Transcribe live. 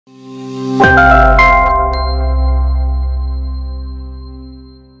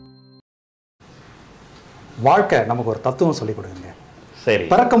வாழ்க்கை நமக்கு ஒரு தத்துவம் சொல்லிக் கொடுங்க. சரி,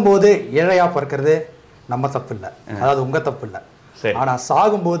 பிறக்கும்போது ஏழையா பிறக்கிறது நம்ம தப்பு இல்லை, அதாவது உங்க தப்பு இல்லை. ஆனா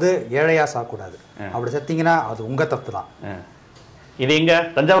சாகும்போது ஏழையா சாகக்கூடாது. அப்படி செத்தீங்கன்னா அது உங்க தப்பு தான். இது எங்க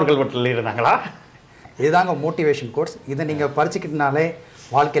தஞ்சாவூர் கல்வெட்டில் இருந்தாங்களா? இதுதாங்க மோட்டிவேஷன் கோர்ஸ். இதை நீங்க படிச்சுக்கிட்டனாலே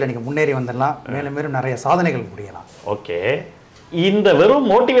வாழ்க்கையில நீங்க முன்னேறி வந்துடலாம், மேலும் மேலும் நிறைய சாதனைகள் புரியலாம். ஓகே, இந்த வெறும்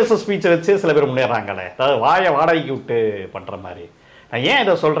மோட்டிவேஷன் ஸ்பீச்சை வச்சு சில பேர் முன்னேறாங்களே, அதாவது வாயை வாடகைக்கு விட்டு பண்ற மாதிரி. நான் ஏன்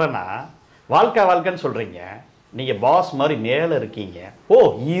இதை சொல்றேன்னா, வாழ்க்கைன்னு சொல்றீங்க, நீங்க பாஸ் மாதிரி மேல இருக்கீங்க. ஓ,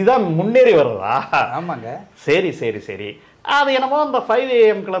 இதுதான் முன்னேறி வர்றதா? ஆமாங்க. சரி சரி சரி. அது என்னமோ இந்த 5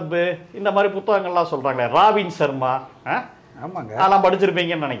 AM கிளப்பு இந்த மாதிரி புத்தகங்கள்லாம் சொல்றாங்களே, ராபின் சர்மா, ஆமாங்க, அதெல்லாம்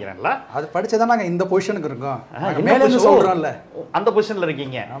படிச்சிருப்பீங்கன்னு நினைக்கிறேன்ல. அது படிச்சதான் நாங்க இந்த பொசிஷனுக்கு இருக்கோம். மேல சொல்றோம்ல, அந்த பொசிஷன்ல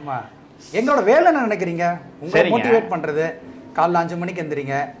இருக்கீங்க. ஆமா, எங்களோட வேலை என்ன நினைக்கிறீங்க? உங்களை மோட்டிவேட் பண்றது. காலைல 5 மணிக்கு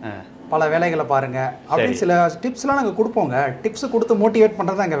எந்திரிங்க, பல வேலைகளை பாருங்க அப்படின்னு சில டிப்ஸ்லாம் நாங்கள் கொடுப்போங்க. டிப்ஸ் கொடுத்து மோட்டிவேட்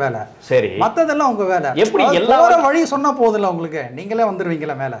பண்ணுறது தான் எங்கள் வேலை. சரி, மற்றதெல்லாம் உங்கள் வேலை. எப்படி எல்லா வழி சொன்னால் போதில்ல, உங்களுக்கு நீங்களே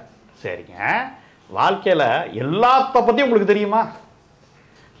வந்துடுவீங்களா மேலே. சரிங்க, வாழ்க்கையில் எல்லாத்த பற்றியும் உங்களுக்கு தெரியுமா?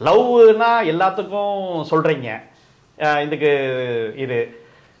 லவ்னா எல்லாத்துக்கும் சொல்கிறீங்க, இதுக்கு இது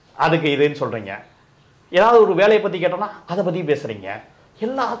அதுக்கு இதுன்னு சொல்கிறீங்க. ஏதாவது ஒரு வேலையை பற்றி கேட்டோம்னா அதை பற்றி பேசுகிறீங்க.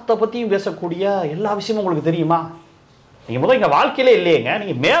 எல்லாத்த பற்றியும் பேசக்கூடிய எல்லா விஷயமும் உங்களுக்கு தெரியுமா? நீங்கள் முதல் எங்கள் வாழ்க்கையிலே இல்லையேங்க,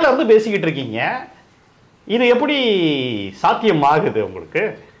 நீங்கள் மேலே இருந்து பேசிக்கிட்டு இருக்கீங்க. இது எப்படி சாத்தியம் ஆகுது உங்களுக்கு?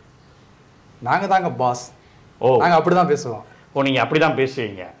 நாங்கள் தாங்க பாஸ். ஓ, நாங்கள் அப்படி தான் பேசுவோம். ஓ, நீங்கள் அப்படி தான்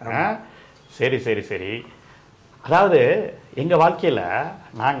பேசுவீங்க. சரி சரி சரி. அதாவது எங்கள் வாழ்க்கையில்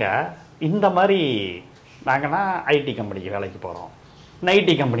நாங்கள் இந்த மாதிரி, நாங்கன்னா ஐடி கம்பெனிக்கு வேலைக்கு போகிறோம்,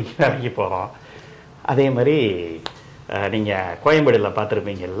 ஐடி கம்பெனிக்கு வேலைக்கு போகிறோம். அதே மாதிரி நீங்கள் கோயம்பேடில்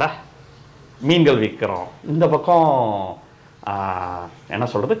பார்த்துருப்பீங்கல்ல, மீன்கள் விற்கிறோம். இந்த பக்கம் என்ன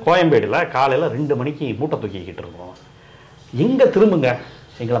சொல்கிறது, கோயம்பேடில் காலையில் 2 மணிக்கு மூட்டை தூக்கிக்கிட்டு இருக்கோம். எங்கே திரும்புங்க,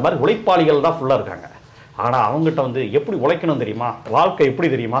 எங்களை மாதிரி உழைப்பாளிகள் தான் ஃபுல்லாக இருக்காங்க. ஆனால் அவங்ககிட்ட வந்து எப்படி உழைக்கணும் தெரியுமா, வாழ்க்கை எப்படி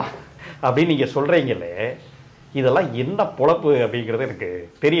தெரியுமா அப்படின்னு நீங்கள் சொல்கிறீங்களே, இதெல்லாம் என்ன பொழப்பு அப்படிங்கிறது எனக்கு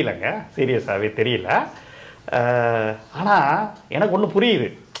தெரியலங்க, சீரியஸாகவே தெரியல. ஆனால் எனக்கு ஒன்று புரியுது.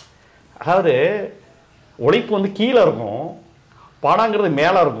 அதாவது உழைப்பு வந்து கீழே இருக்கும், பணங்கிறது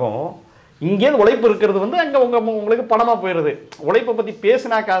மேலே இருக்கும். இங்கேருந்து உழைப்பு இருக்கிறது வந்து அங்கே உங்களுக்கு பணமாக போயிடுது. உழைப்பை பற்றி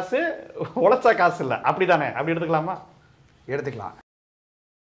பேசினா காசு, உழைச்சா காசு இல்லை, அப்படி தானே? அப்படி எடுத்துக்கலாமா? எடுத்துக்கலாம்.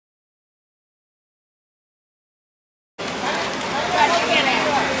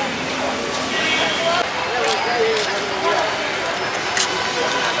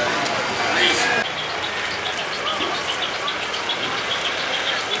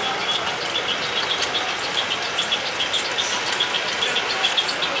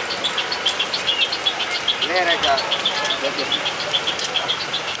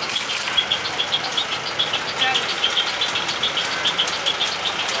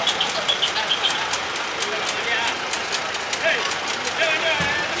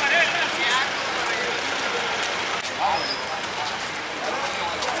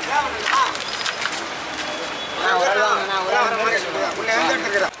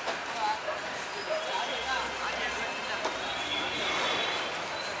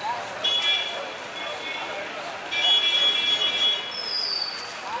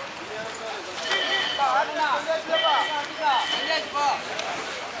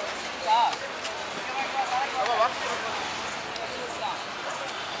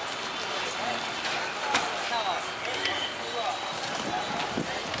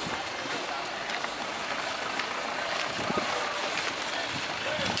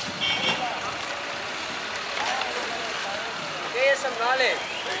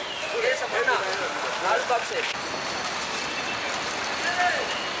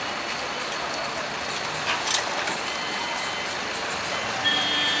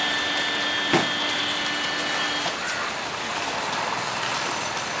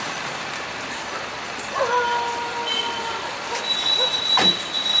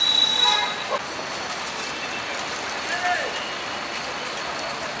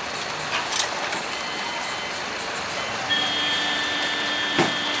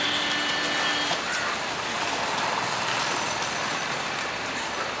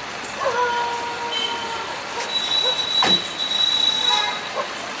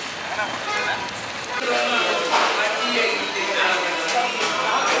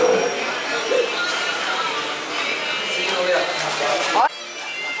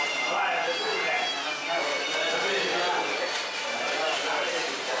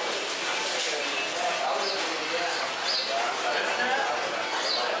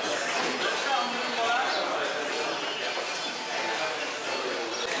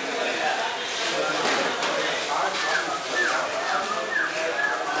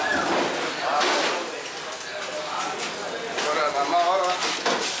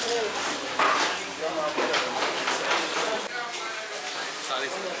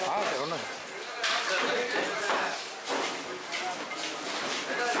 ஒன்றும்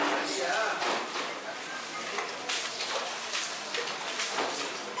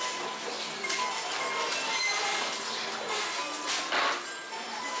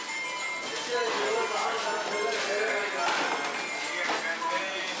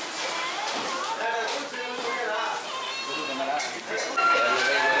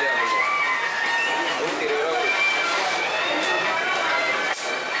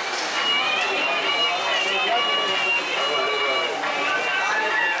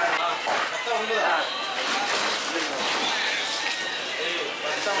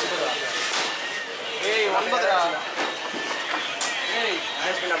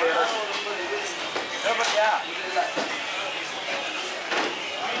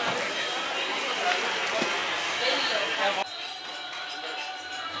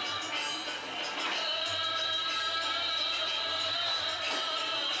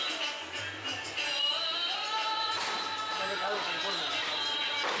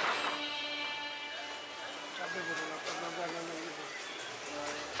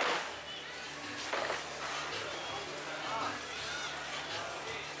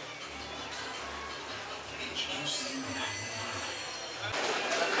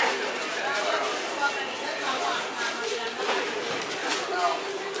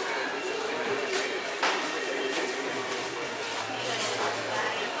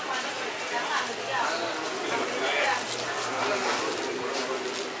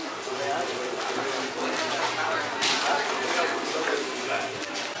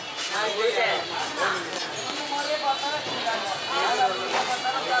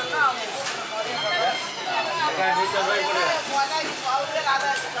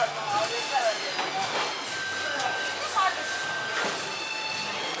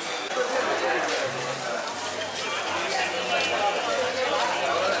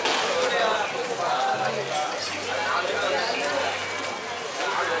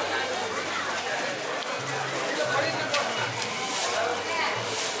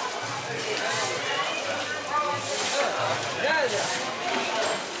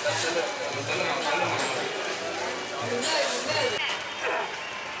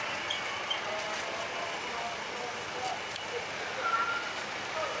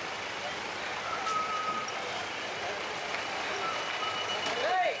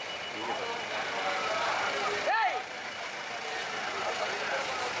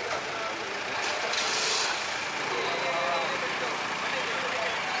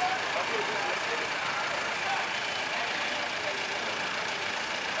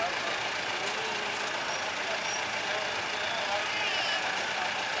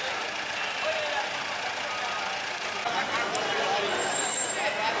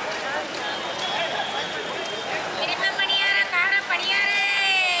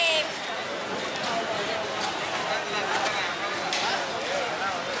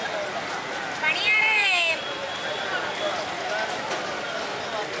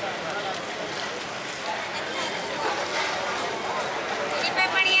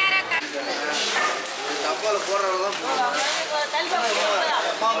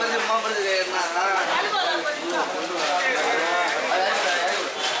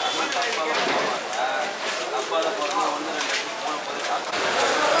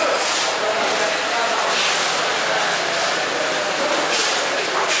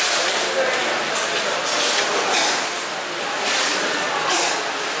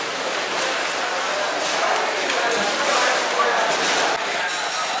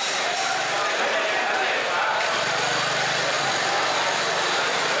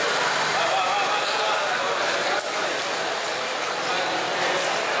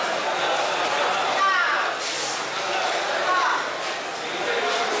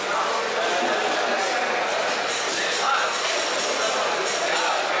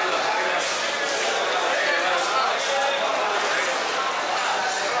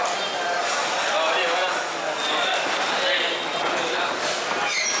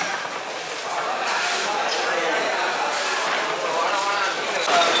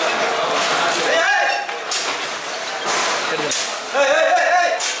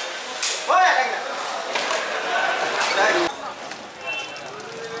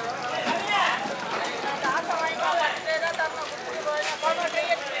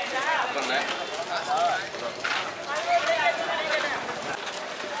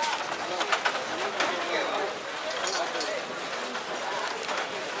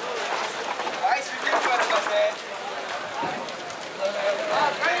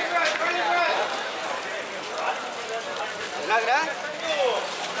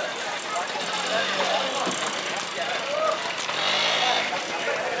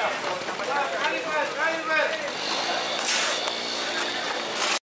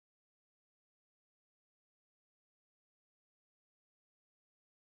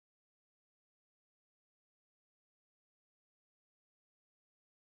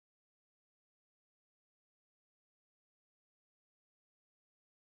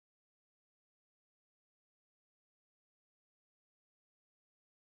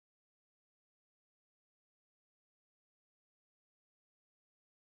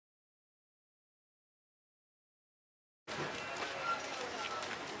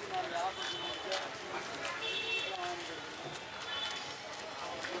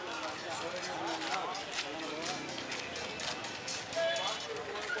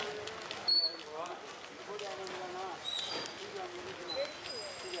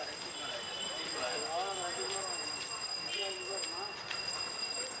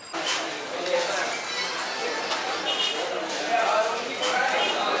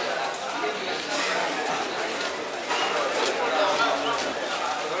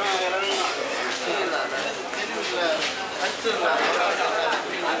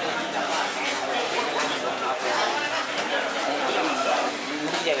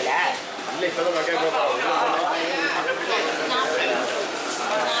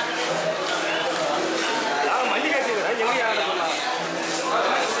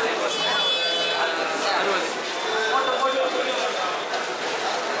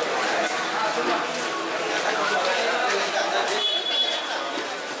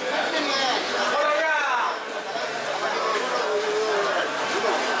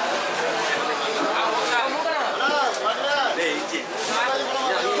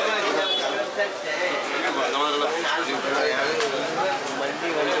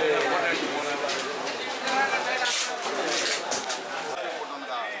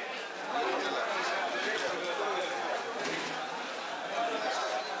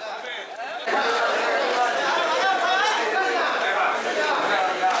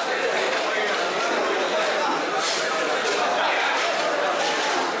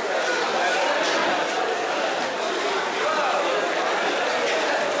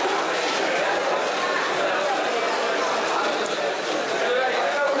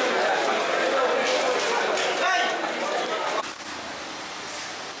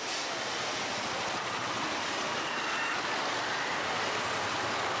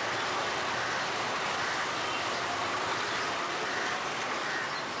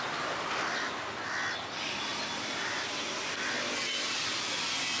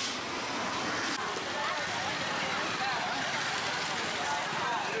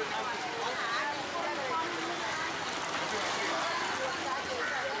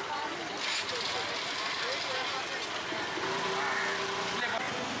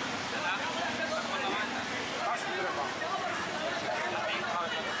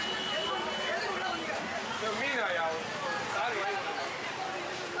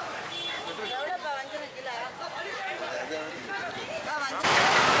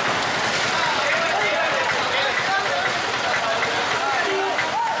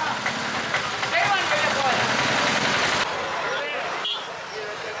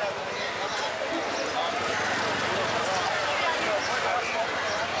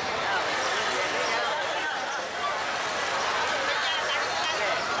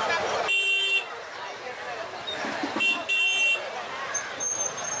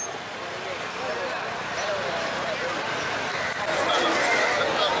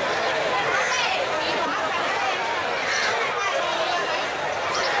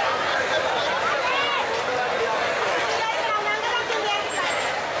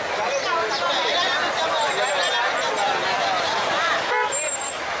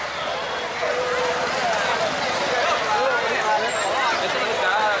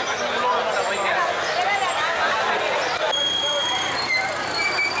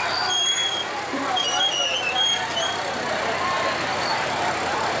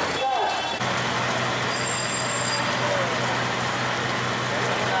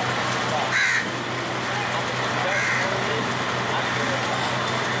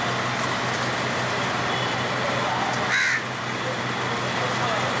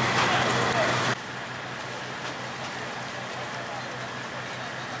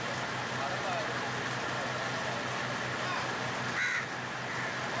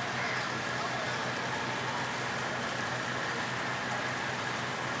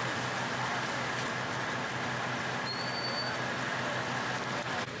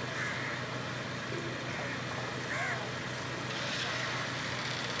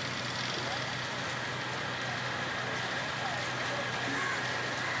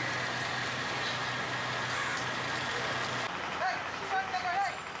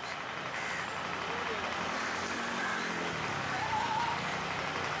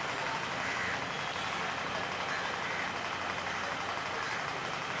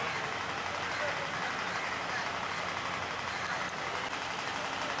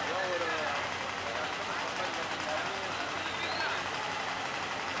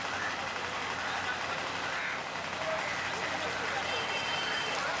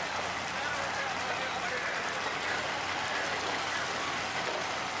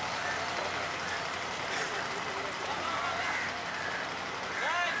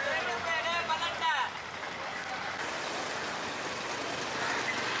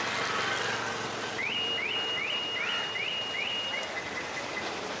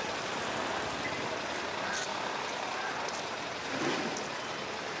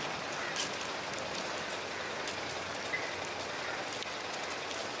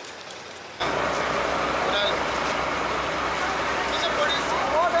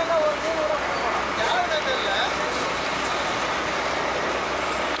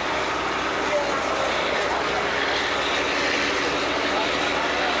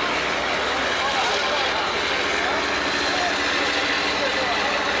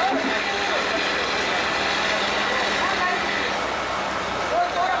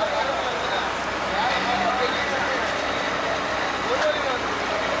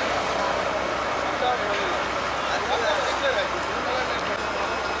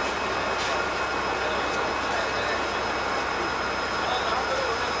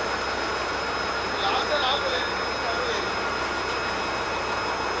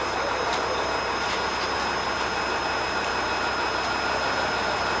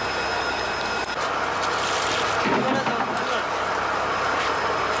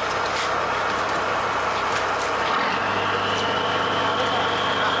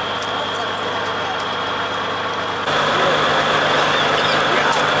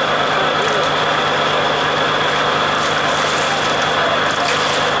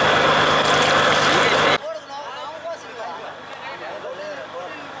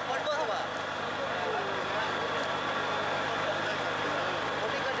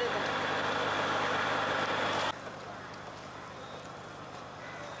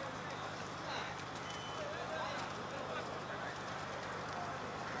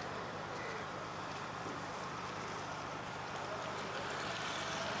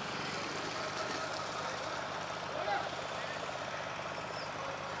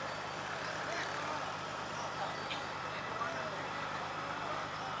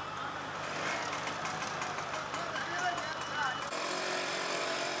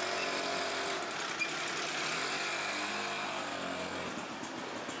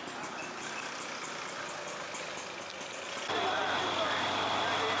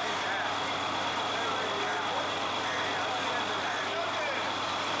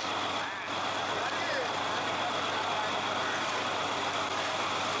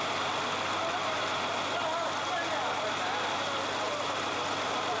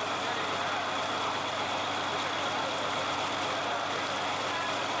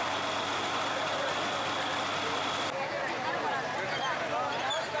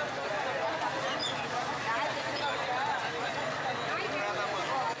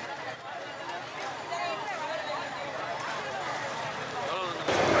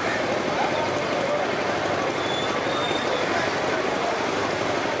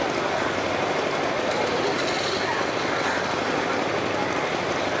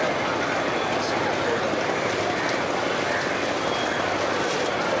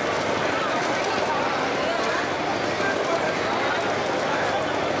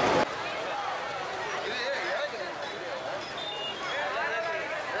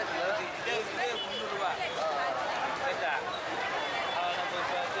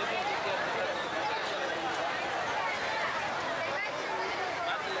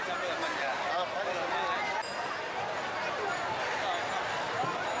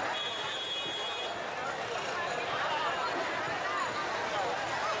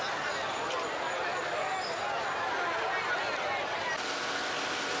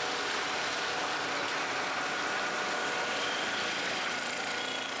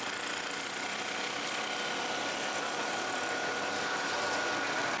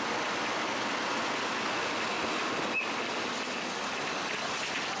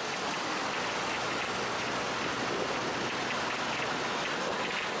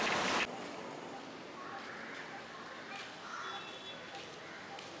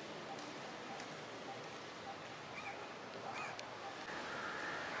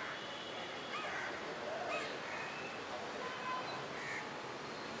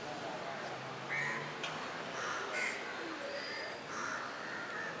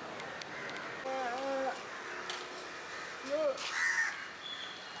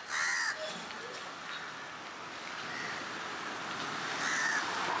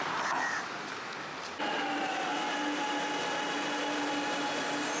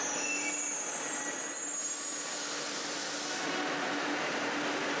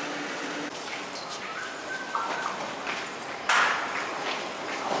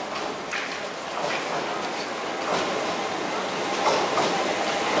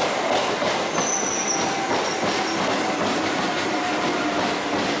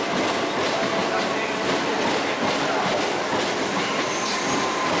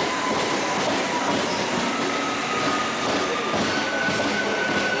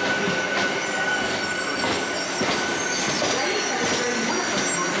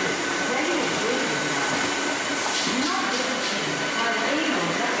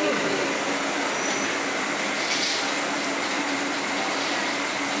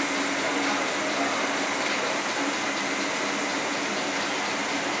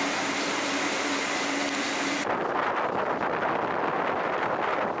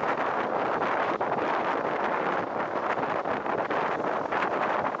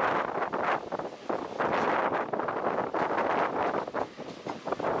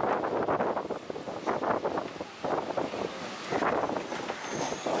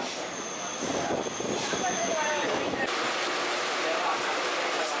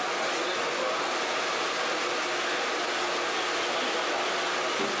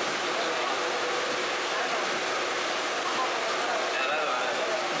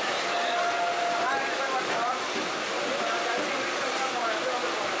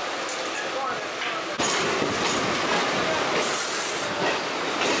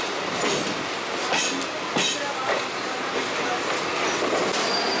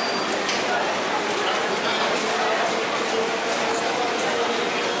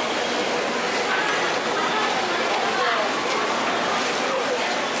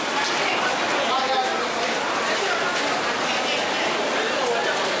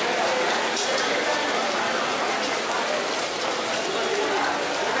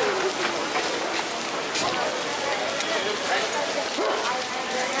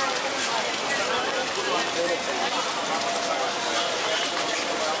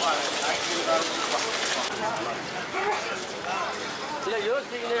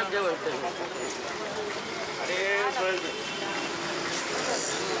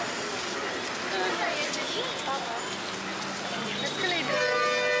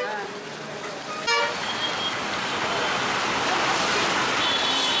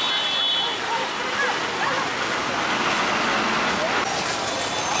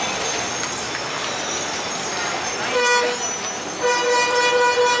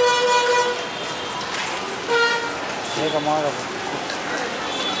வேகமாக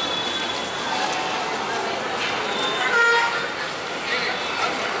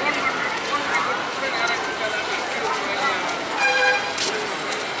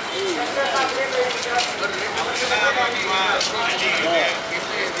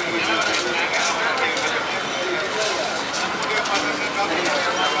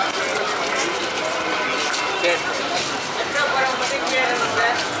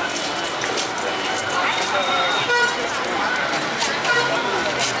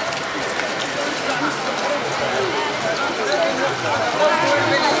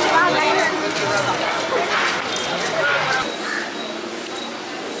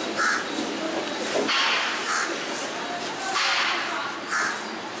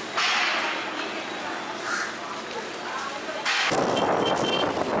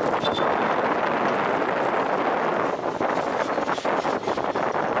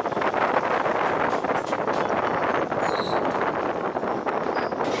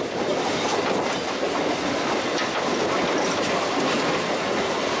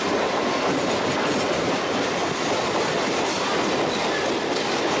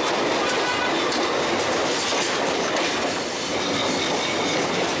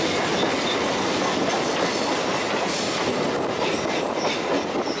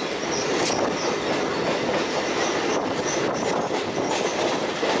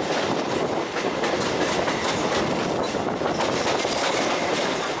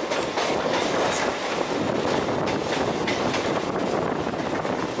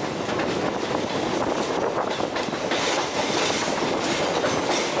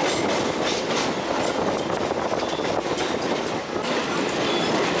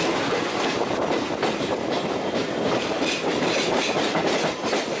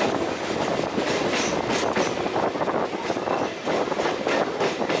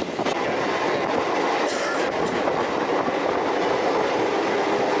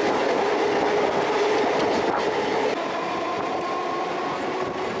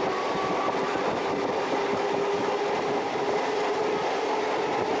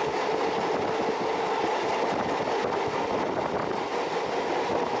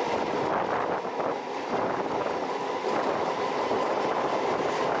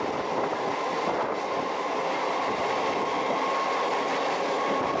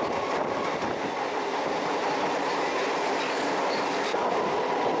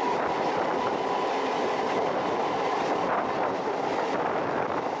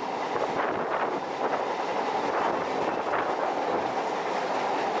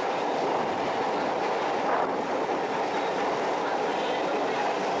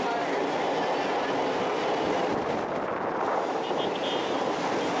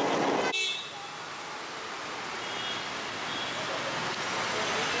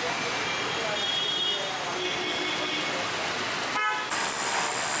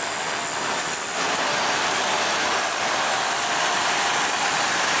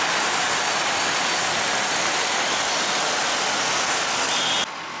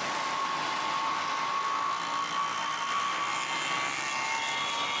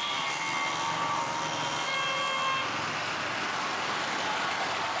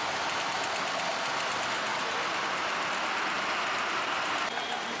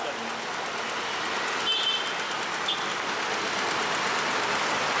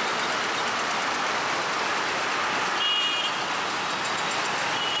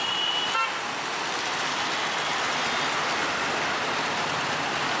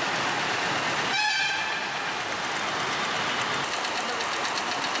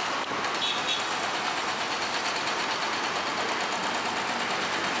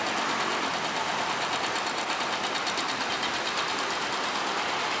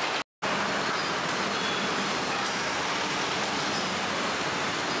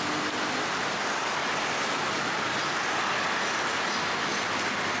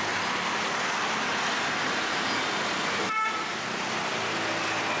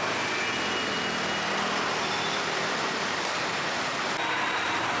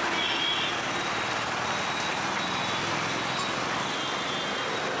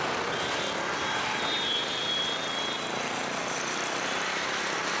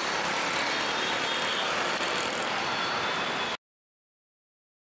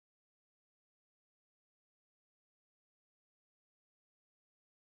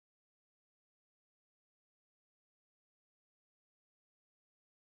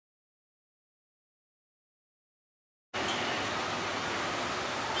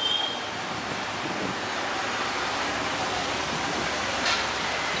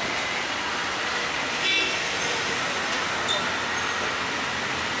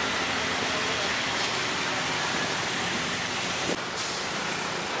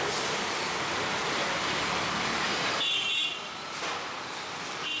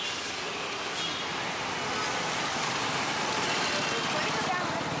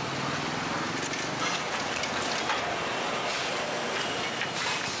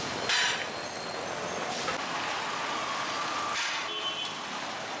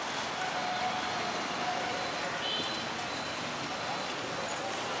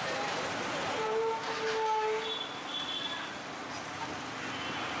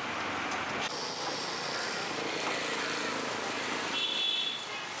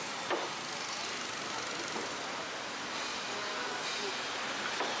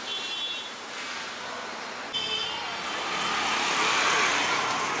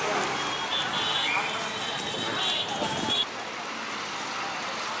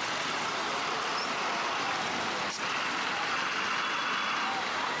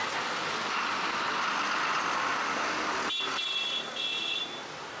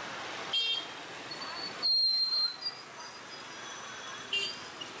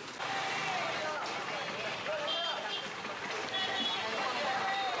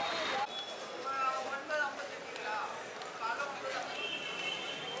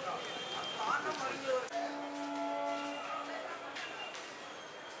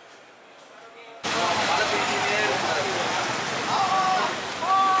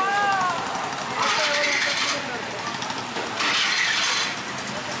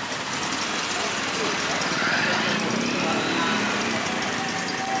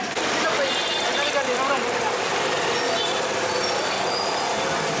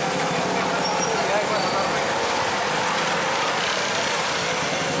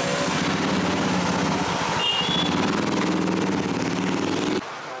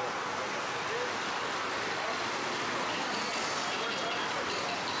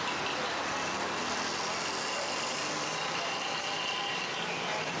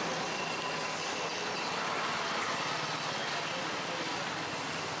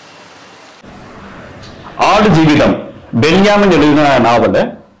ஆடு ஜீவிதம் பென்யாமின் எழுதின நாவல்,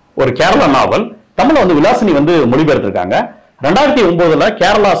 ஒரு கேரளா நாவல். தமிழ்ல வந்து விலாசினி வந்து மொழிபெயர்த்திருக்காங்க. 2009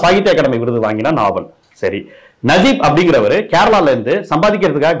 கேரளா சாகித்ய அகாடமி விருது வாங்கின நாவல். சரி, நஜீப் அப்படிங்கிறவரு கேரளால இருந்து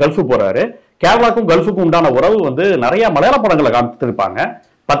சம்பாதிக்கிறதுக்காக கல்ஃபு போறாரு. கேரளாக்கும் கல்ஃபுக்கும் உண்டான உறவு வந்து நிறைய மலையாள படங்களை காமிச்சிருப்பாங்க.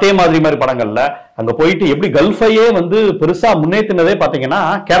 பத்தே மாதிரி படங்கள்ல அங்க போயிட்டு எப்படி கல்ஃபையே வந்து பெருசா முன்னேற்றினதே பாத்தீங்கன்னா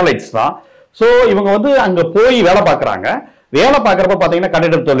கேரளைட்ஸ் தான். சோ இவங்க வந்து அங்க போய் வேலை பார்க்கறாங்க. வேலை பார்க்கறப்ப பாத்தீங்கன்னா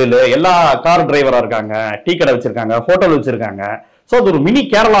கட்டிட தொழில், எல்லா கார் டிரைவரா இருக்காங்க, டீ கடை வச்சிருக்காங்க, ஹோட்டல் வச்சிருக்காங்க. சோ அது ஒரு மினி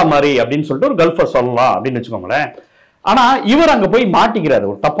கேரளா மாதிரி அப்படின்னு சொல்லிட்டு ஒரு கல்ஃபை சொல்லலாம் அப்படின்னு வச்சுக்கோங்களேன். ஆனா இவர் அங்க போய் மாட்டிக்கிறாரு,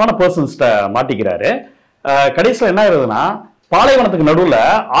 ஒரு தப்பான பர்சன்ஸ்ட மாட்டிக்கிறாரு. கடைசியில என்ன ஆகுதுன்னா, பாலைவனத்துக்கு நடுவுல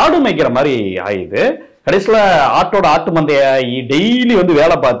ஆடு மேய்க்கிற மாதிரி ஆயுது. கடைசியில ஆட்டு மந்தைய டெய்லி வந்து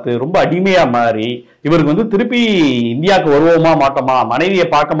வேலை பார்த்து ரொம்ப அடிமையா மாறி இவருக்கு வந்து திருப்பி இந்தியாவுக்கு வருவோமா மாட்டோமா, மனைவியை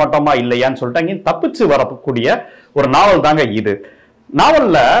பார்க்க மாட்டோமா இல்லையான்னு சொல்லிட்டு அங்கே தப்பிச்சு வரக்கூடிய ஒரு நாவல் தாங்க இது.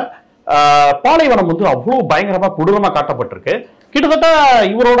 நாவல்ல பாலைவனம் வந்து அவ்வளவு பயங்கரமா கொடூரமா காட்டப்பட்டிருக்கு. கிட்டத்தட்ட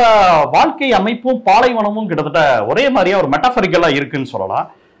இவரோட வாழ்க்கை அமைப்பும் பாலைவனமும் கிட்டத்தட்ட ஒரே மாதிரியா ஒரு மெட்டாபரிக்கலா இருக்குன்னு சொல்லலாம்.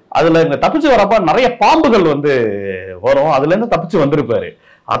 அதுல இங்க தப்பிச்சு வரப்ப நிறைய பாம்புகள் வந்து வரும், அதுல இருந்து தப்பிச்சு வந்திருப்பாரு.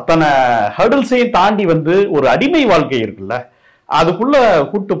 அத்தனை ஹர்டில்ஸையும் தாண்டி வந்து ஒரு அடிமை வாழ்க்கை இருக்குல்ல, அதுக்குள்ள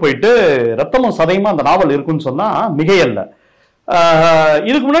கூட்டு போயிட்டு ரத்தமும் சதையுமா அந்த நாவல் இருக்குன்னு சொன்னா மிகையல்ல.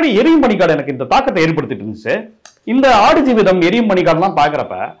 இதுக்கு முன்னாடி எரியும் பனிக்காடு எனக்கு இந்த தாக்கத்தை ஏற்படுத்திட்டு இருந்துச்சு. இந்த ஆடு ஜீவிதம் எரியும் பனிக்காடுலாம்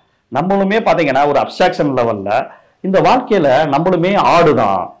பாக்குறப்ப நம்மளுமே பாத்தீங்கன்னா ஒரு அப்ஸ்ட்ராக்ஷன் லெவல்ல இந்த வாழ்க்கையில நம்மளுமே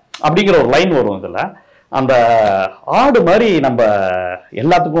ஆடுதான் அப்படிங்கிற ஒரு லைன் வரும். இதுல அந்த ஆடு மாதிரி நம்ம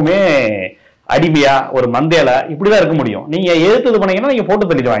எல்லாத்துக்குமே அடிமையா ஒரு மந்தையில இப்படிதான் இருக்க முடியும். நீங்க எதிர்த்து பண்ணீங்கன்னா நீங்க போட்டு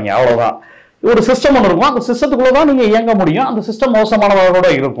தள்ளிடுவாங்க, அவ்வளவுதான். ஒரு சிஸ்டம் ஒன்று இருக்கும், அந்த சிஸ்டத்துக்குள்ளதான் நீங்க இயங்க முடியும். அந்த சிஸ்டம் மோசமானவரோட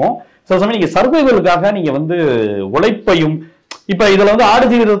இருக்கும். சில சமயம் நீங்க சர்வைவலுக்காக நீங்க வந்து உழைப்பையும், இப்ப இதுல வந்து ஆடு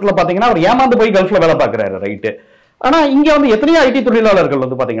ஜீவிதத்துல பாத்தீங்கன்னா அவர் ஏமாந்து போய் கல்ஃப்ல வேலை பார்க்கிறாரு, ரைட்டு. ஆனா இங்க வந்து எத்தனையோ ஐடி தொழிலாளர்கள்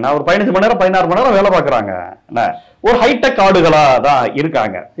வந்து பாத்தீங்கன்னா ஒரு 15 மணி நேரம் 16 மணி நேரம் வேலை பார்க்கறாங்க. ஒரு ஹைடெக் ஆடுகளா தான்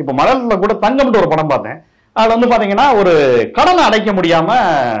இருக்காங்க. இப்ப மலையாளத்துல கூட தங்கம்னு ஒரு படம் பார்த்தேன். அதுல வந்து பாத்தீங்கன்னா ஒரு கடனை அடைக்க முடியாம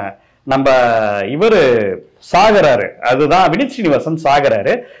நம்ம இவரு சாகராரு, அதுதான் வினித் ஸ்ரீனிவாசன்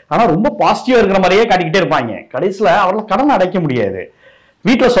சாகராரு. ஆனா ரொம்ப பாசிட்டிவா இருக்கிற மாதிரியே காட்டிக்கிட்டே இருப்பாங்க. கடைசியில அவரால் கடனை அடைக்க முடியாது,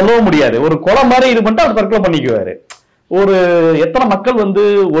 வீட்டுல சொல்லவும் முடியாது, ஒரு கொலை மாதிரி இது பண்ணிட்டு அவர் தற்கொலை பண்ணிக்குவாரு. ஒரு எத்தனை மக்கள் வந்து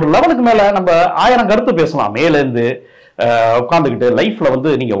ஒரு லெவலுக்கு மேல நம்ம 1000 கருத்து பேசலாம், மேல இருந்து உட்காந்துக்கிட்டு லைஃப்ல வந்து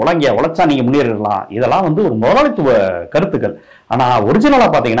நீங்க உழைச்சா நீங்க முன்னேறிடலாம், இதெல்லாம் வந்து ஒரு முதலாளித்துவ கருத்துக்கள். ஆனா ஒரிஜினலா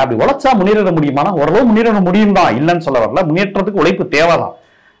பாத்தீங்கன்னா அப்படி உழைச்சா முன்னேற முடியுமானா ஓரளவு முன்னேற முடியும் தான், இல்லைன்னு சொல்ல வரல. முன்னேற்றத்துக்கு உழைப்பு தேவைதான்,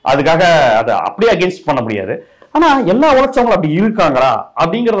 அதுக்காக அதை அப்படியே அகேன்ஸ்ட் பண்ண முடியாது. ஆனா எல்லா உழைச்சவங்களும் அப்படி இருக்காங்களா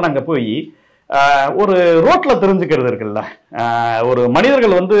அப்படிங்கறத நாங்க போய் ஒரு ரோட்ல தெரிஞ்சுக்கிறது இருக்குல்ல. ஒரு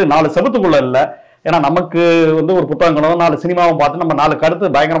மனிதர்கள் வந்து 4 செவத்துக்குள்ள இல்ல. ஏன்னா நமக்கு வந்து ஒரு புத்தகங்களும் 4 சினிமாவும் பார்த்து நம்ம 4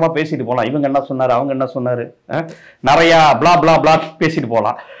 கருத்து பயங்கரமா பேசிட்டு போகலாம். இவங்க என்ன சொன்னாரு, அவங்க என்ன சொன்னாரு, நிறைய பிளா பிளா பிளா பேசிட்டு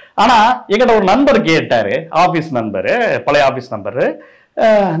போகலாம். ஆனா எங்கிட்ட ஒரு நண்பர் கேட்டாரு, ஆபீஸ் நண்பரு, பழைய ஆபீஸ் நண்பரு,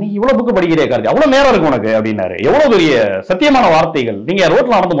 நீ இவ்வளவு புக்கு படிக்கிறே கார்த்தி, அவ்வளவு நேரம் இருக்கு உனக்கு அப்படின்னாரு. எவ்வளவு பெரிய சத்தியமான வார்த்தைகள். நீங்க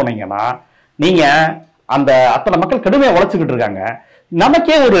ரோட்ல நடந்து போனீங்கன்னா நீங்க அந்த அத்தனை மக்கள் கடுமையா உழைச்சுக்கிட்டு இருக்காங்க.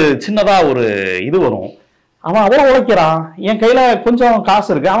 நமக்கே ஒரு சின்னதா ஒரு இது வரும், அவன் அவ்வளவு உழைக்கிறான், என் கையில கொஞ்சம் காசு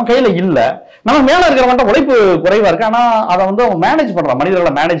இருக்கு, அவன் கையில இல்ல. நம்ம மேல இருக்கிறவன்ட்ட உழைப்பு குறைவா இருக்கு, ஆனா அதை வந்து அவன் மேனேஜ் பண்றான்,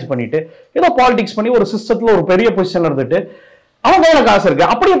 மனிதர்களை மேனேஜ் பண்ணிட்டு ஏதோ பாலிடிக்ஸ் பண்ணி ஒரு சிஸ்டத்துல ஒரு பெரிய பொசிஷன்ல இருந்துட்டு அவன் கையில காசு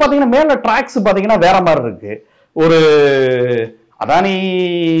இருக்கு. அப்படியே பாத்தீங்கன்னா மேல ட்ராக்ஸ் பாத்தீங்கன்னா வேற மாதிரி இருக்கு. ஒரு அதானி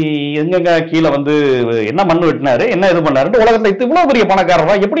எங்கெங்க கீழே வந்து என்ன மண்ணு வெட்டினாரு, என்ன இது பண்ணாரு, உலகத்துல இவ்வளவு பெரிய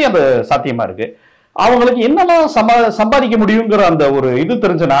பணக்காரரா எப்படி அந்த சாத்தியமா இருக்கு? அவங்களுக்கு என்னெல்லாம் சம்பாதிக்க முடியுங்கிற அந்த ஒரு இது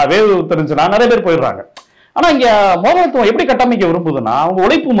தெரிஞ்சுனா, வேவு தெரிஞ்சுனா நிறைய பேர் போயிடுறாங்க. ஆனா இங்க முதலாளித்துவம் எப்படி கட்டமைக்க விரும்புதுன்னா, அவங்க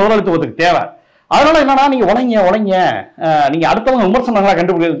உழைப்பு முதலாளித்துவத்துக்கு தேவை. அதனால என்னன்னா, நீங்க உழைங்க, நீங்க அடுத்தவங்க விமர்சனங்களா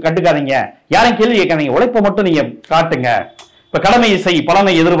கண்டுக்காதீங்க, யாரையும் கேள்வி கேட்காதீங்க, உழைப்பை மட்டும் நீங்க காட்டுங்க. இப்ப கடமை செய்,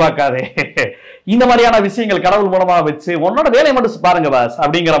 பலனை எதிர்பார்க்காதே, இந்த மாதிரியான விஷயங்கள் கடவுள் மூலமா வச்சு உன்னோட வேலையை மட்டும் பாருங்க பாஸ்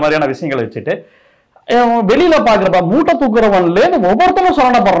அப்படிங்கிற மாதிரியான விஷயங்களை வச்சுட்டு வெளியில பாக்குறப்ப மூட்டை தூக்குறவன்ல ஒவ்வொருத்தரும்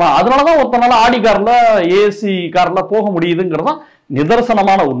சொல்லப்படுறான். அதனாலதான் ஒருத்தனால ஆடி கார்ல ஏசி கார்ல போக முடியுதுங்கிறதான்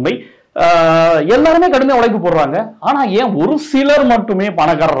நிதர்சனமான உண்மை. எல்லாருமே கடுமையா உழைப்பு போடுறாங்க. ஆனா ஏன் ஒரு சிலர் மட்டுமே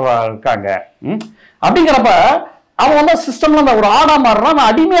பணக்காரரா இருக்காங்க அப்படிங்கிறப்ப அவன் வந்து சிஸ்டம்ல ஒரு ஆடா மாறுறான்,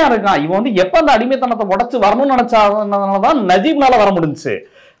 நான் அடிமையா இருக்கான். இவன் வந்து எப்ப அந்த அடிமைத்தனத்தை உடைச்சு வரணும்னு நினைச்சாதான் நஜீப்னால வர முடிஞ்சுச்சு.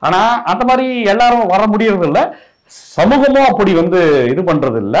 ஆனா அந்த மாதிரி எல்லாரும் வர முடியறது இல்ல, சமூகமும் அப்படி வந்து இது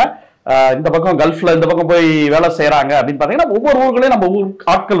பண்றது இல்ல. இந்த பக்கம் கல்ஃப்ல இந்த பக்கம் போய் வேலை செய்யறாங்க அப்படின்னு பாத்தீங்கன்னா ஒவ்வொரு ஊர்களையும் நம்ம ஊர்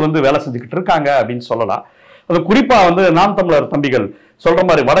ஆட்கள் வந்து வேலை செஞ்சுக்கிட்டு இருக்காங்க அப்படின்னு சொல்லலாம். அது குறிப்பா வந்து நாம் தமிழர் தம்பிகள் சொல்ற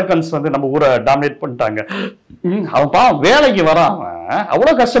மாதிரி வடக்கன்ஸ் வந்து நம்ம ஊரை டாமினேட் பண்ணிட்டாங்க. அவன் வேலைக்கு வரான்,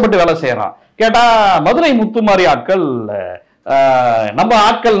 அவ்வளவு கஷ்டப்பட்டு வேலை செய்யறான். கேட்டா மதுரை முத்து மாதிரி ஆட்கள், நம்ம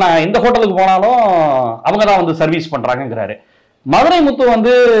ஆட்கள் நான் எந்த ஹோட்டலுக்கு போனாலும் அவங்க தான் வந்து சர்வீஸ் பண்றாங்கிறாரு. மதுரை முத்து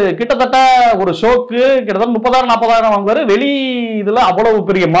வந்து கிட்டத்தட்ட ஒரு ஷோக்கு கிட்டத்தட்ட 30,000-40,000 வாங்குவாரு. வெளி இதுல அவ்வளவு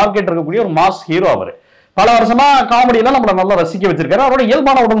பெரிய மார்க்கெட் இருக்கக்கூடிய ஒரு மாஸ் ஹீரோ அவரு. பல வருஷமா காமெடியெல்லாம் நம்மள நல்லா ரசிக்க வச்சிருக்காரு. அவரோட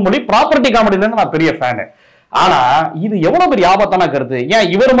இயல்பான உடல் மொழி ப்ராப்பர்ட்டி காமெடியில நான் பெரிய ஃபேனு. ஆனா இது எவ்வளவு பெரிய ஆபத்தான கருத்து. ஏன்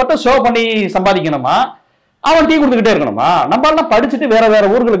இவர் மட்டும் ஷோ பண்ணி சம்பாதிக்கணுமா, அவன் டீ கொடுத்துக்கிட்டே இருக்கணுமா? நம்ம எல்லாம் படிச்சுட்டு வேற வேற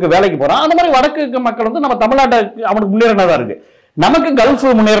ஊர்களுக்கு வேலைக்கு போறான். அந்த மாதிரி வடக்கு மக்கள் வந்து நம்ம தமிழ்நாட்டை அவனுக்கு முன்னேறினதா இருக்கு. நமக்கு கல்ஃப்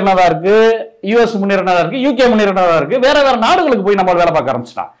முன்னேறினதா இருக்கு, யூஎஸ் முன்னேறினதா இருக்கு, யூகே முன்னேறினதா இருக்கு. வேற வேற நாடுகளுக்கு போய் நம்ம வேலை பார்க்க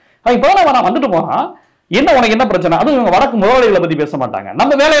ஆரம்பிச்சிட்டான். இப்பதான் நான் வந்துட்டு போறான். என்ன உனக்கு என்ன பிரச்சனை? அதுவும் இவங்க வடக்கு முதலாளிகளை பத்தி பேச மாட்டாங்க.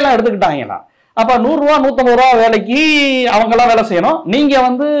 நம்ம வேலையெல்லாம் எடுத்துக்கிட்டாங்கன்னா அப்ப 100 ரூபா 150 ரூபா வேலைக்கு அவங்க எல்லாம் வேலை செய்யணும். நீங்க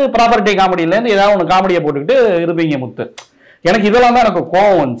வந்து ப்ராப்பர்ட்டி காமெடியில இருந்து ஏதாவது ஒன்று காமெடியை போட்டுக்கிட்டு இருப்பீங்க முத்து. எனக்கு இதெல்லாம் தான் எனக்கு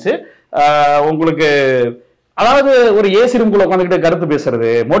கோபம் வந்துச்சு. உங்களுக்கு அதாவது ஒரு ஏசி ரூம்குள்ள உட்காந்துக்கிட்டு கருத்து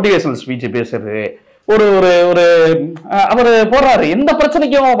பேசுறது, மோட்டிவேஷனல் ஸ்பீச் பேசுறது, ஒரு ஒரு ஒரு அவர் போடுறாரு. எந்த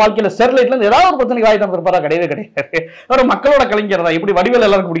பிரச்சனைக்கும் வாழ்க்கையில ஸ்டெர்லைட்ல இருந்து ஏதாவது ஒரு பிரச்சனைக்கு வாய் தந்துருப்பாரா? கிடையவே கிடையாது. ஒரு மக்களோட கலைஞர் தான். இப்படி வடிவேல்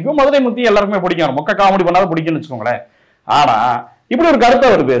எல்லாருக்கும் பிடிக்கும், மதுரை முத்தி எல்லாருக்குமே பிடிக்கும், மொக்க காமெடி பண்ணாலும் பிடிக்கும்னு வச்சுக்கோங்களேன். ஆனா இப்படி ஒரு கருத்தை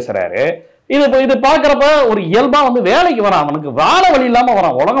அவர் பேசுறாரு. இது பாக்குறப்ப ஒரு இயல்பா வந்து வேலைக்கு வரான், அவனுக்கு வாழ வழி இல்லாம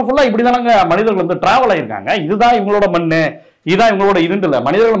வரான். உலகம் ஃபுல்லா இப்படிதானங்க மனிதர்கள் வந்து டிராவல் ஆயிருக்காங்க. இதுதான் இவங்களோட மண்ணு, இதுதான் இவங்களோட இதுன்னு இல்ல.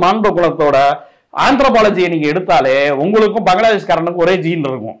 மனிதர்கள் மாண்பு குலத்தோட ஆந்த்ரோபாலஜியை நீங்க எடுத்தாலே உங்களுக்கும் பங்களாதேஷ்காரனுக்கும் ஒரே ஜீன்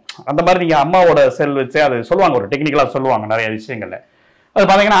இருக்கும். அந்த மாதிரி நீங்க அம்மாவோட செல் வச்சு அது சொல்லுவாங்க, ஒரு டெக்னிக்கலா சொல்லுவாங்க நிறைய விஷயங்கள்ல. அது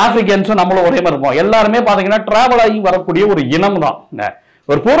பாத்தீங்கன்னா ஆப்பிரிக்கன்ஸும் நம்மளும் ஒரே மாதிரி இருப்போம். எல்லாருமே பாத்தீங்கன்னா டிராவல் ஆகி வரக்கூடிய ஒரு இனம் தான்.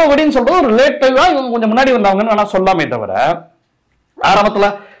 ஒரு பூர்வகுடின்னு சொல்றது ஒரு ரிலேட்டிவா இவங்க கொஞ்சம் முன்னாடி வந்தவங்கன்னு வேணா சொல்லாமே தவிர, ஆரம்பத்துல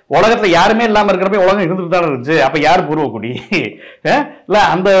உலகத்துல யாருமே இல்லாம இருக்கிறப்ப உலகம் இருந்துட்டு தான் இருந்துச்சு. அப்ப யார் பூர்வக்குடி? இல்ல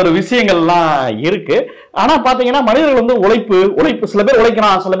அந்த ஒரு விஷயங்கள்லாம் இருக்கு. ஆனா பாத்தீங்கன்னா மனிதர்கள் வந்து உழைப்பு சில பேர்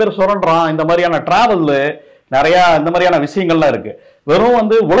உழைக்கிறான், சில பேர் சுரண்டான். இந்த மாதிரியான டிராவல் நிறைய இந்த மாதிரியான விஷயங்கள்லாம் இருக்கு. வெறும்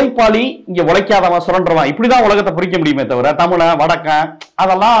வந்து உழைப்பாளி இங்க உழைக்காதவன் சுரண்டுறவன் இப்படிதான் உலகத்தை பிரிக்க முடியுமே தவிர தமிழ வடக்கன்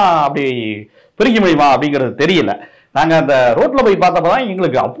அதெல்லாம் அப்படி பிரிக்க முடியுமா அப்படிங்கிறது தெரியல. நாங்க அந்த ரோட்ல போய் பார்த்தப்பதான்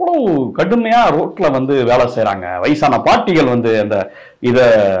எங்களுக்கு அவ்வளவு கடுமையா ரோட்ல வந்து வேலை செய்யறாங்க. வயசான பாட்டிகள் வந்து அந்த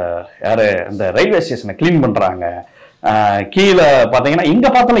அந்த ரயில்வே ஸ்டேஷனை கிளீன் பண்றாங்க. கீழே பாத்தீங்கன்னா எங்க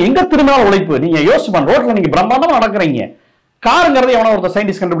பார்த்தாலும் எங்க திரும்பினாலும் உழைப்பு. நீங்க யோசிச்சு பண்ண ரோட்ல நீங்க பிரம்மாண்டமா நடக்கிறீங்க. காருங்கிறது எவனோ ஒருத்தர்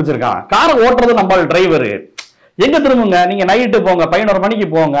சயின்டிஸ்ட் கண்டுபிடிச்சிருக்கான். காரை ஓட்டுறது நம்ம டிரைவரு. எங்க திரும்புங்க, நீங்க நைட்டு போங்க, 11 மணிக்கு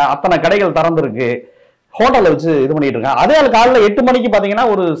போங்க, அத்தனை கடைகள் திறந்துருக்கு, ஹோட்டல்ல வச்சு இது பண்ணிட்டு இருக்காங்க. அதே காலைல 8 மணிக்கு பாத்தீங்கன்னா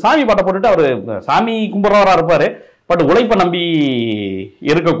ஒரு சாமி பாட்டை போட்டுட்டு அவரு சாமி கும்பிடுறவரா இருப்பாரு. பட் உழைப்பை நம்பி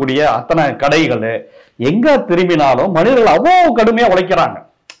இருக்கக்கூடிய அத்தனை கடைகள் எங்க திரும்பினாலும் மனிதர்கள் அவ்வளவு கடுமையா உழைக்கிறாங்க.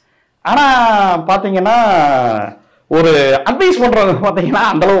 ஆனா பாத்தீங்கன்னா ஒரு அட்வைஸ் பண்றவங்க பாத்தீங்கன்னா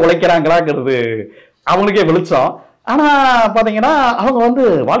அந்த அளவு உழைக்கிறாங்கிறாங்கிறது அவங்களுக்கே வெளிச்சம். ஆனா பாத்தீங்கன்னா அவங்க வந்து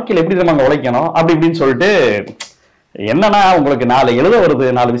வாழ்க்கையில எப்படி நம்ம உழைக்கணும் அப்படி இப்படின்னு சொல்லிட்டு என்னன்னா உங்களுக்கு 4 எழுத வருது,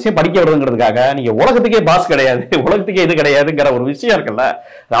 4 விஷயம் படிக்க வருதுங்கிறதுக்காக நீங்க உலகத்துக்கே பாஸ் கிடையாது, உலகத்துக்கே இது கிடையாதுங்கிற ஒரு விஷயம் இருக்குல்ல.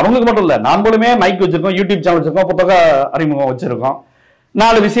 அவங்களுக்கு மட்டும் இல்ல, நாமளுமே மைக் வச்சிருக்கோம், யூடியூப் சேனல் வச்சிருக்கோம், புத்தக அறிமுகம் வச்சிருக்கோம்.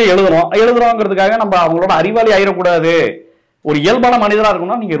 4 விஷயம் எழுதுறோங்கிறதுக்காக நம்ம அவங்களோட அறிவாளி ஆயிடக்கூடாது. ஒரு இயல்பான மனிதரா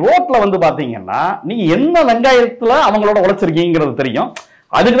இருக்கணும். நீங்க ரோட்ல வந்து பாத்தீங்கன்னா நீங்க என்ன வெங்காயத்துல அவங்களோட உழைச்சிருக்கீங்கிறது தெரியும்.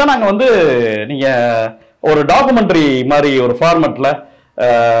 அதுக்குதான் நாங்க வந்து நீங்க ஒரு டாக்குமெண்ட்ரி மாதிரி ஒரு ஃபார்மட்ல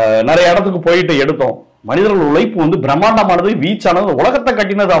நிறைய இடத்துக்கு போயிட்டு எடுத்தோம். மனிதர்கள் உழைப்பு வந்து பிரம்மாண்டமானது, வீச்சானது, உலகத்தை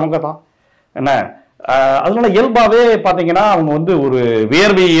கட்டினது அவங்க தான். என்ன அதனால இயல்பாவே பாத்தீங்கன்னா அவங்க வந்து ஒரு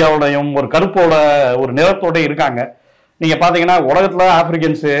வேர்வையோடையும் ஒரு கருப்போட ஒரு நிறத்தோட இருக்காங்க. நீங்க பாத்தீங்கன்னா உலகத்துல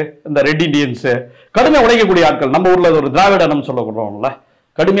ஆப்பிரிக்கன்ஸு, இந்த ரெட் இண்டியன்ஸு கடுமையா உழைக்கக்கூடிய ஆட்கள். நம்ம ஊர்ல ஒரு திராவிட இனம் சொல்லப்படுறோம்ல,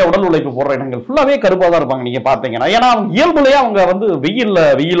 கடுமையா உடல் உழைப்பு போடுற இடங்கள் ஃபுல்லாவே கருப்பா தான் இருப்பாங்க நீங்க பாத்தீங்கன்னா. ஏன்னா அவங்க இயல்புலயே அவங்க வந்து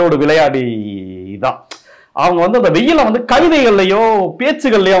வெயிலோடு விளையாடி தான் அவங்க வந்து அந்த வெயில வந்து கவிதைகள்லயோ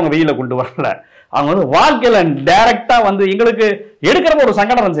பேச்சுகள்லயோ அவங்க வெயில கொண்டு வரல. அவங்க வந்து வாழ்க்கையில டைரக்டா வந்து எங்களுக்கு எடுக்கிறப்ப ஒரு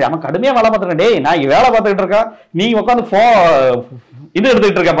சங்கடம் இருந்துச்சு. அவன் கடுமையா வேலை பார்த்துட்டேன், டேய் நான் வேலை பார்த்துக்கிட்டு இருக்கேன், நீ உட்காந்து இது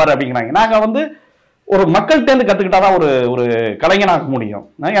எடுத்துக்கிட்டு இருக்க பாரு அப்படிங்கிறாங்க. நாங்க வந்து ஒரு மக்கள்கிட்ட கத்துக்கிட்டாதான் ஒரு கலைஞனாக முடியும்.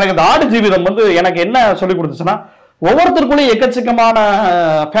 எனக்கு இந்த ஆடு ஜீவிதம் வந்து எனக்கு என்ன சொல்லி கொடுத்துச்சுன்னா, ஒவ்வொருத்தருக்குள்ளேயும் எக்கச்சக்கமான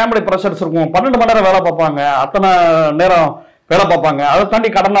ஃபேமிலி ப்ரெஷர்ஸ் இருக்கும். 12 மணி நேரம் வேலை பார்ப்பாங்க, அத்தனை நேரம் வேலை பார்ப்பாங்க, அதை தாண்டி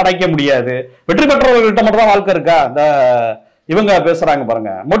கடன் அடைக்க முடியாது. வெற்றி பெற்றவர்கள்ட்ட மட்டும் தான் வாழ்க்கை இருக்கா? இந்த இவங்க பேசுறாங்க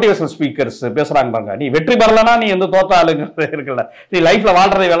பாருங்க, மோட்டிவேஷனல் ஸ்பீக்கர்ஸ் பேசுறாங்க பாருங்க, நீ வெற்றி பெறலன்னா நீ வந்து தோத்த ஆளுங்கிறது இருக்குல்ல, நீ லைஃப்ல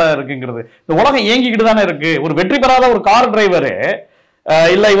வாழ்றதே வேலை இருக்குங்கிறது. இந்த உலகம் இயங்கிக்கிட்டு தானே இருக்கு. ஒரு வெற்றி பெறாத ஒரு கார் டிரைவரு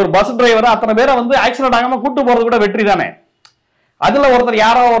இல்ல இவர் பஸ் டிரைவர் அத்தனை பேரை வந்து ஆக்சிடென்ட் ஆகாம கூட்டு போறது கூட வெற்றி தானே. அதுல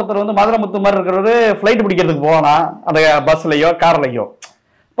யாரோ ஒருத்தர் வந்து மதுரை முத்து மாதிரி இருக்கிறவரு பிளைட் பிடிக்கிறதுக்கு போனா அந்த பஸ்லயோ கார்லயோ.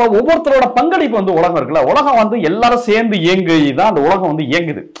 இப்போ ஒவ்வொருத்தரோட பங்களிப்பு வந்து உலகம் இருக்குல்ல, உலகம் வந்து எல்லாரும் சேர்ந்து இயங்குதான் அந்த உலகம் வந்து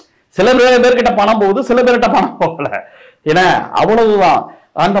இயங்குது. சில பேர்கிட்ட பணம் போகுது, சில பேர்கிட்ட பணம் போகல. ஏன்னா அவ்வளவுதான்.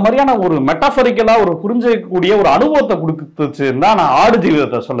 அந்த மாதிரியான ஒரு மெட்டாபரிக்கலா ஒரு புரிஞ்சக்கூடிய ஒரு அனுபவத்தை கொடுத்துச்சுன்னு தான் நான் ஆடு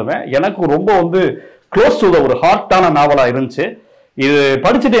ஜீவிதத்தை சொல்லுவேன். எனக்கு ரொம்ப வந்து க்ளோஸ் டு த ஒரு ஹார்ட்டான நாவலா இருந்துச்சு. இது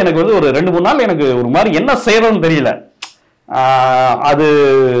படிச்சுட்டு எனக்கு வந்து ஒரு 2-3 நாள் எனக்கு ஒரு மாதிரி என்ன செய்யறதுன்னு தெரியல. அது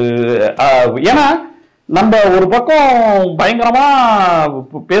ஏன்னா நம்ம ஒரு பக்கம் பயங்கரமா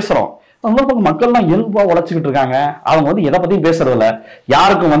பேசுறோம், இன்னொரு பக்கம் மக்கள்லாம் இயல்பா உழைச்சிக்கிட்டு இருக்காங்க. அவங்க வந்து எதை பத்தியும் பேசுறது இல்லை,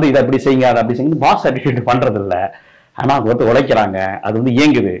 யாருக்கும் வந்து இதை அப்படி செய்யுங்க அதை அப்படி செய்யுங்க பாஸ் அட்டிட்யூட் பண்றது இல்லை. ஆனா அவங்க வந்து உழைக்கிறாங்க, அது வந்து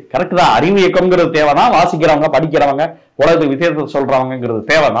இயங்குது. கரெக்ட் தான், அறிவு இயக்கம்ங்கிறது தேவைதான், வாசிக்கிறவங்க படிக்கிறவங்க உலகத்துக்கு விஷயத்தை சொல்றவங்கிறது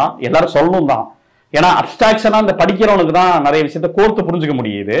தேவைதான், எல்லாரும் சொல்லணும் தான். ஏன்னா அப்ஸ்ட்ராக்ஷனா இந்த படிக்கிறவனுக்கு தான் நிறைய விஷயத்த கோர்த்து புரிஞ்சுக்க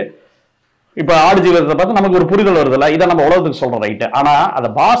முடியுது. இப்ப ஆடு ஜீவிதத்தை பார்த்து நமக்கு ஒரு புரிதல் வருது இல்ல, இதை நம்ம உலகத்துக்கு சொல்றோம் ரைட்டு. ஆனா அந்த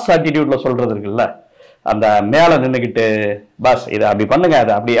பாஸ் ஆட்டிடியூட்ல சொல்றது இருக்குல்ல, அந்த மேல நின்றுக்கிட்டு பாஸ் இதை அப்படி பண்ணுங்க,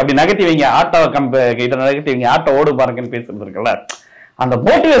 அதை அப்படி அப்படி நகர்த்தி வைங்க, ஆட்டோ இதை நகர்த்தி வைங்க, ஆட்டோ ஓடு பாருங்கன்னு பேசுறது இருக்குல்ல, அந்த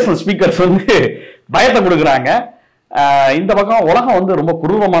மோட்டிவேஷனல் ஸ்பீக்கர்ஸ் வந்து பயத்தை கொடுக்குறாங்க. இந்த பக்கம் உலகம் வந்து ரொம்ப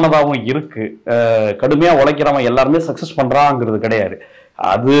குரூரமானதாகவும் இருக்கு. கடுமையா உழைக்கிறவன் எல்லாருமே சக்சஸ் பண்றாங்கிறது கிடையாது.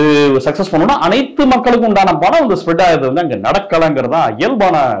 அது சக்சஸ் பண்ணணும்னா அனைத்து மக்களுக்கும் உண்டான பணம் வந்து ஸ்ப்ரெட் ஆகுது வந்து அங்க நடக்கலங்கிறது தான்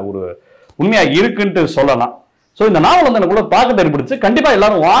இயல்பான ஒரு உண்மையா இருக்குன்ட்டு சொல்லலாம். ஸோ இந்த நாவல் வந்து எனக்குள்ள தாக்கத்தை ஏற்படுத்தி கண்டிப்பா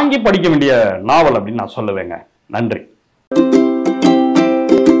எல்லாரும் வாங்கி படிக்க வேண்டிய நாவல் அப்படின்னு நான் சொல்லுவேங்க. நன்றி.